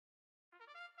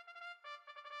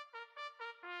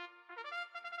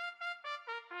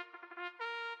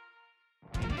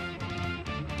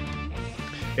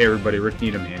Hey everybody, Rick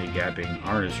Needham handicapping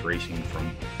harness racing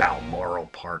from Balmoral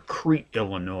Park, Crete,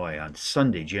 Illinois on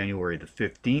Sunday, January the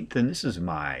 15th, and this is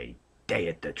my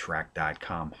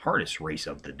dayatthetrack.com harness race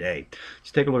of the day.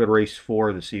 Let's take a look at race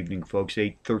 4 this evening, folks.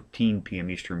 8:13 p.m.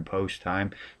 Eastern Post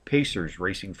Time. Pacers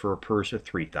racing for a purse of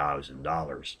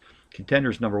 $3,000.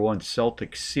 Contenders: number 1,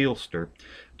 Celtic Sealster;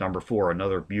 number 4,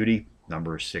 Another Beauty;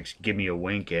 number 6, Gimme a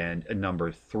Wink; and number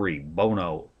 3,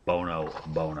 Bono.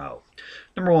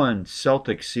 Number 1,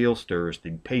 Celtic Sealster, is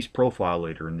the pace profile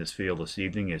leader in this field this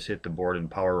evening. Has hit the board in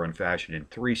power run fashion in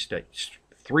three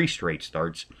straight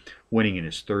starts, winning in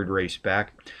his third race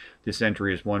back. This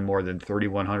entry has won more than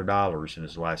 $3,100 in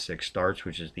his last 6 starts,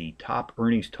 which is the top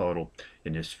earnings total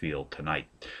in this field tonight.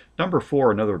 Number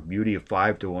 4, Another Beauty, a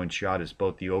 5-to-1 shot, is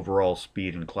both the overall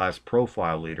speed and class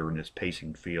profile leader in this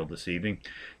pacing field this evening.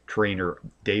 Trainer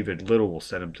David Little will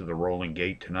send him to the rolling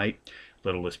gate tonight.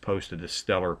 Little has posted a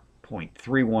stellar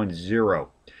 .310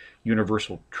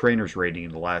 universal trainer's rating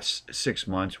in the last 6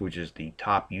 months, which is the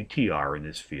top UTR in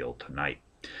this field tonight.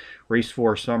 Race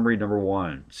 4 summary: number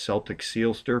 1, Celtic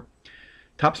Sealster,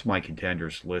 tops my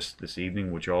contenders list this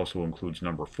evening, which also includes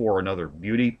number 4, Another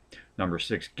Beauty; number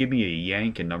 6, Gimme a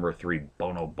Yank; and number 3,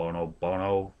 Bono,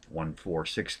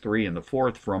 1463, and the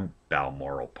 4th from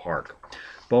Balmoral Park.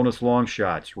 Bonus long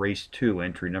shots: race 2,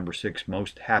 entry number 6,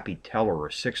 Most Happy Teller, a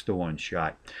 6-to-1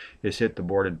 shot, has hit the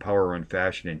board in power run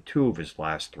fashion in 2 of his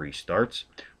last 3 starts.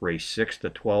 Race 6, the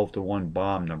 12-to-1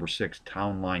 bomb, number 6,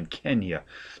 Town Line Kenya,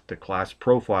 the class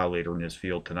profile leader in this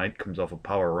field tonight, comes off a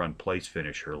power run place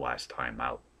finish her last time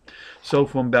out. So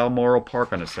from Balmoral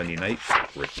Park on a Sunday night,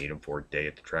 Rick Needham for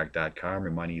dayatthetrack.com,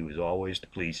 reminding you as always to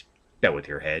please bet with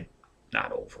your head,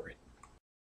 not over it.